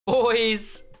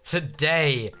Boys,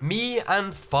 today, me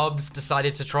and Fubs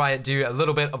decided to try and do a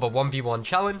little bit of a 1v1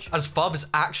 challenge, as Fubs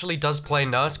actually does play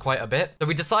Nurse quite a bit. So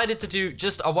we decided to do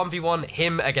just a 1v1,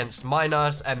 him against my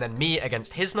Nurse, and then me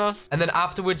against his Nurse. And then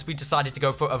afterwards, we decided to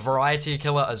go for a variety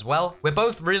killer as well. We're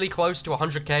both really close to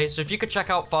 100k, so if you could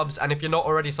check out Fubs, and if you're not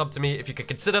already subbed to me, if you could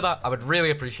consider that, I would really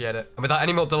appreciate it. And without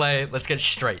any more delay, let's get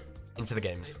straight into the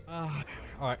games. All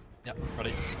right, yep,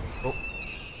 ready.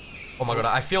 Oh my god,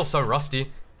 I feel so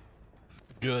rusty.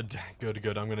 Good.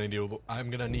 I'm gonna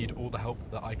need all the help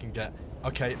that I can get.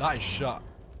 Okay, that is shut.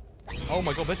 Oh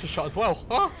my god, this is shut as well.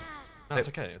 Ah! No, it's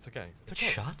okay. It's okay.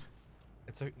 Shut?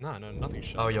 It's okay. No, nothing's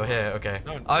shut. Oh, you're here. Okay.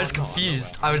 No, I was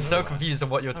confused. I was so confused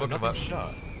on what you were talking about.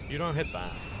 Shut. You don't hit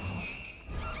that.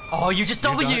 Oh, you just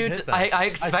W'd. I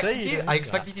expected you. I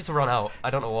expected you to run out. I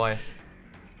don't know why.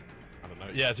 I don't know.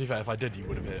 Yeah, to be fair, if I did, you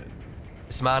would have hit.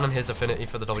 This man and his affinity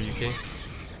for the W key.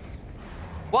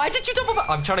 Why did you double back?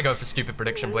 I'm trying to go for stupid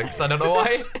prediction blinks. I don't know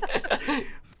why.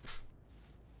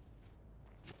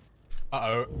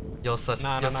 Uh-oh. You're so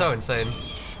insane.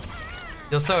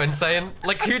 You're so insane.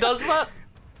 Like, who does that?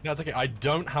 No, it's okay. I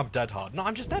don't have dead hard. No,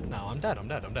 I'm just dead now. I'm dead.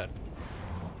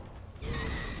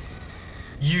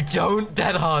 You don't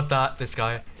dead hard that. This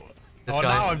guy.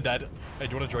 Now I'm dead. Hey,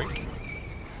 do you want a drink?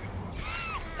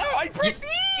 No, I pressed E!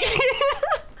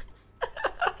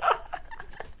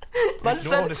 Man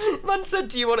said,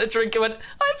 do you want a drink? And went,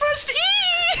 I pressed E!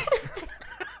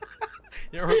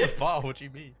 You're on the bar, what do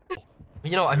you mean?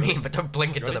 You know what I mean, but don't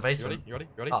blink into the basement. You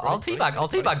ready? I'll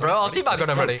teabag, bro. I'll teabag when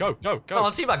I'm ready. Go.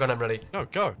 I'll teabag when I'm ready. No,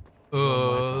 go.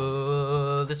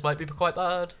 This might be quite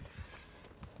bad.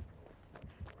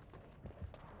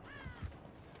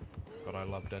 God, I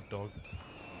love dead dog.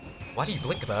 Why do you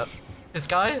blink that? This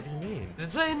guy? What do you mean? It's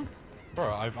insane.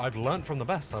 Bro, I've learned from the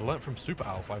best. I learned from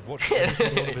SupaAlf. I've watched every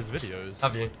single one of his videos.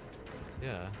 Have you?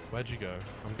 Yeah. Where'd you go?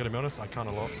 I'm gonna be honest, I can't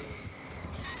a lot.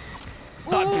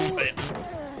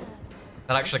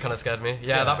 That actually kind of scared me.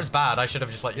 Yeah, that was bad. I should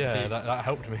have just let you Yeah, that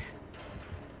helped me.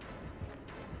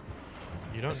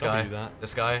 You don't do that.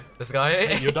 This guy.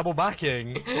 Hey, you're double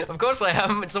backing. Of course I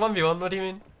am. It's a 1v1. What do you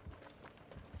mean?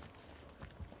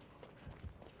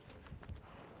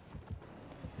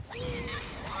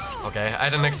 Okay, I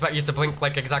didn't expect you to blink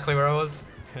like exactly where I was.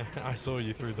 I saw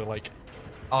you through the like.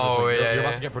 Oh yeah. You're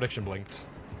about to get prediction blinked.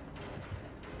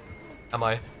 Am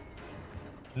I?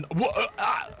 No,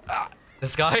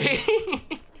 This guy?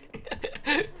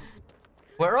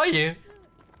 Where are you?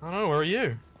 I don't know, where are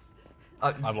you?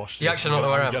 I've lost you. You actually don't know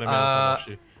where I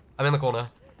am. I'm in the corner.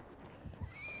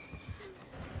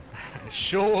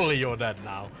 Surely you're dead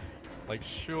now. Like,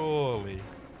 surely.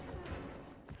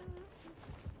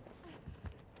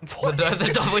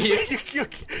 The W.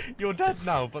 You're dead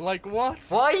now, but like, what?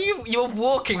 Why are you're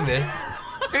walking this?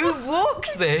 Who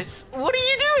walks this? What are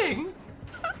you doing?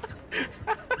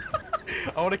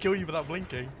 I want to kill you without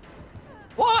blinking.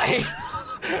 Why?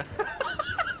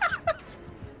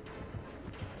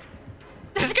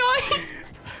 This guy?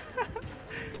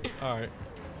 Alright.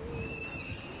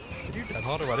 Are you dead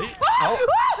hard already?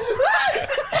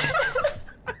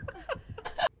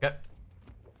 Okay.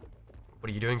 What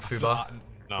are you doing, Fuba?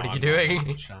 No, what are you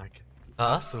doing? Shack.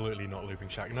 Huh? Absolutely not looping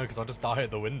Shack. No, because I'll just die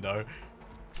at the window.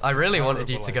 I really wanted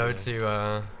you to go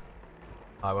to,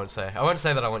 I won't say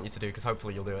that I want you to do, because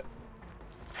hopefully you'll do it.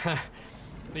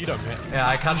 You don't hit. Yeah,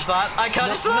 I catch that.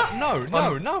 No.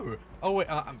 Oh, wait,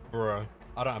 bro.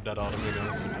 I don't have dead hard, I'm being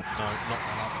honest. No, not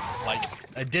that. Like,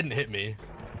 it didn't hit me.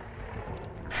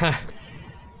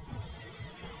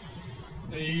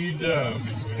 You don't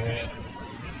hit.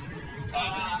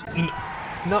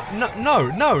 No.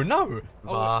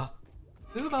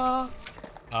 Fuba.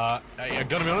 I'm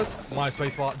gonna be honest, my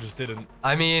spacebar just didn't.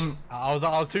 I mean, I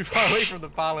was too far away from the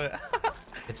pallet.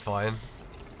 It's fine.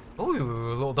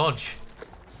 Ooh, little dodge.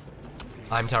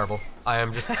 I'm terrible. I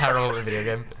am just terrible at the video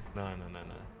game. No.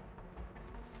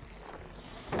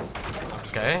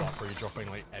 Okay. Start pre-dropping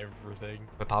like everything.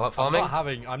 We're pallet farming?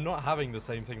 I'm not having the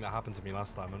same thing that happened to me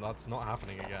last time, and that's not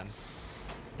happening again.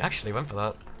 You actually went for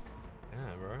that.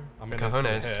 Yeah, bro. I mean, it's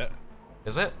a hit.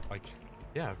 Is it? Like,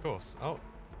 yeah, of course. Oh.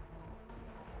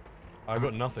 I've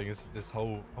got nothing. It's this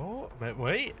whole... Oh,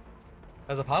 wait.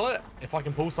 There's a pallet. If I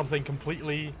can pull something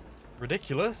completely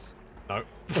ridiculous. No.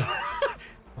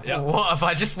 Yeah. What if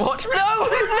I just watch? No!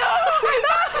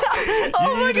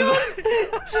 Oh my god!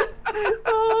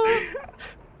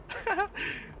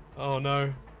 Oh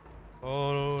no.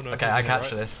 Oh no. Okay, I catch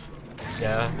this.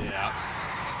 Yeah. Yeah.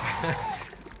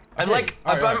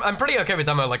 I'm pretty okay with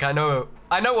demo. Like I know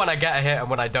when I get a hit and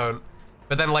when I don't.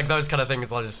 But then like those kind of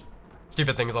things are just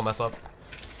stupid things I'll mess up.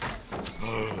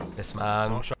 This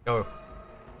man. Go.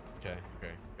 Okay.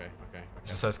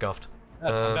 This is so scuffed.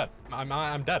 I'm dead.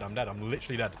 I'm dead. I'm dead. I'm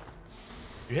literally dead.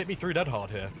 You hit me through dead hard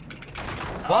here.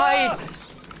 Why?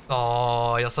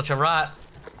 Oh, you're such a rat.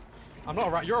 I'm not a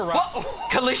rat. You're a rat.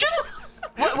 What? Collision?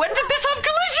 When did this have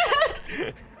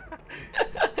collision?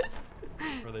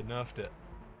 Bro, they nerfed it.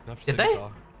 Nerfed Did they?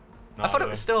 No, I thought it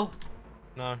was still.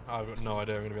 No, I've got no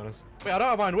idea. I'm gonna be honest. Wait, I don't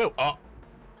have iron will. Oh.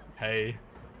 Hey.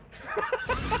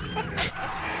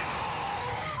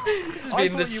 This has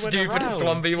been the stupidest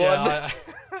 1v1. Yeah,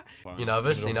 You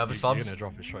nervous? You nervous, Fubs? You're gonna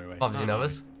drop it straight away. Fubs, you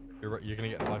nervous? You're gonna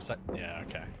get 5 seconds. Yeah,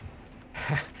 okay.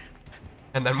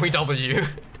 And then we W.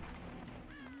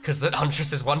 Because the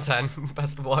Huntress is 110.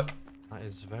 Best of luck. That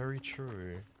is very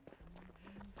true.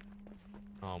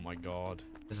 Oh my god.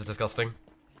 This is disgusting.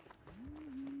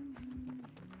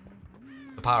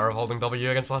 The power of holding W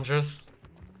against the Huntress.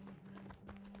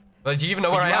 But do you even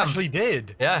know where I am? You actually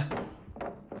did. Yeah.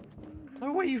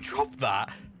 No way you dropped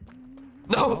that.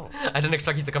 No, Oh. I didn't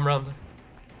expect you to come around.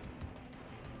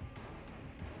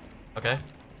 Okay.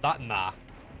 Nah.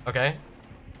 Okay.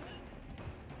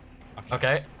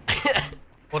 Okay.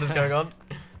 What is going on?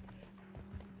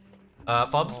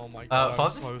 Fubs? Oh my god,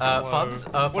 Fubs? so Fubs?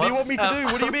 slow. What do you want me to do?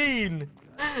 What do you mean?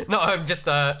 No, I'm just,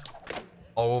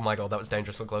 Oh my god, that was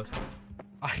dangerously close.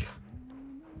 What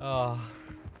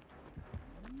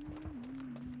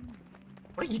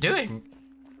What are you doing?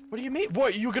 do you mean?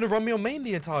 What, you're gonna run me on main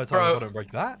the entire time Bro. if I don't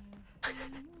break that?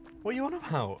 What are you on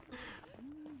about?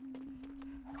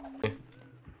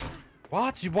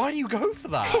 What? Why do you go for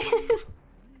that?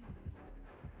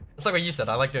 It's like what you said,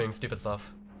 I like doing stupid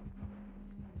stuff.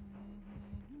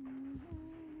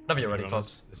 Whenever you're ready,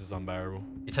 Fubs. This is unbearable.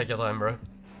 You take your time, bro.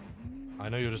 I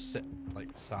know you're just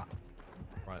sat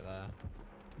right there.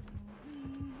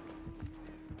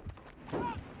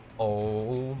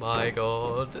 Oh my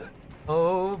god.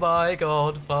 Oh my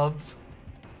god, Fubs.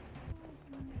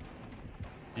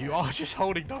 You are just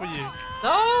holding W.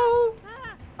 No!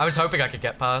 I was hoping I could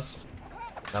get past.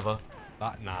 Never.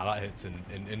 Nah, that hits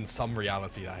in some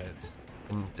reality, that hits.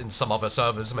 In some other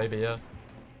servers, maybe, yeah.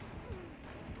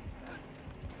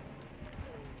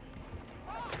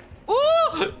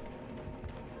 Ooh!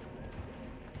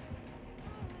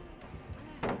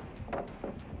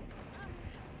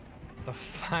 The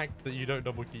fact that you don't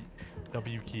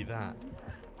W key that.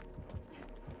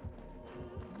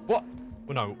 What?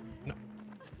 Well, no.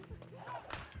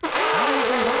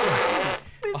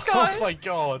 This guy. Oh my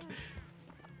god.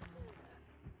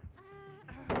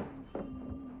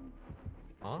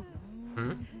 Huh?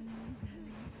 Hmm?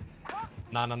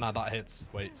 Nah, that hits.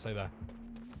 Wait, stay there.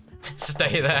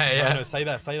 Stay there, yeah. No, stay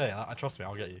there. I trust me,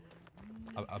 I'll get you.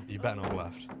 You better not have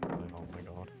left. Oh my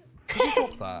god. Did you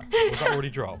drop that? Or was that already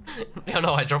dropped?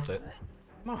 No, I dropped it.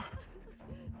 No.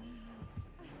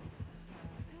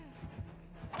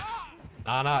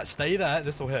 Nah, stay there.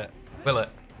 This will hit. Will it?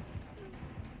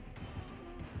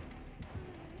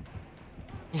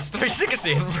 He's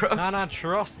 360, bro. Nah,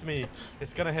 trust me.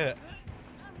 It's gonna hit.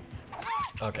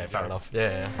 Okay, fair enough.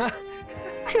 Yeah.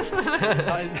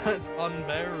 That's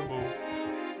unbearable.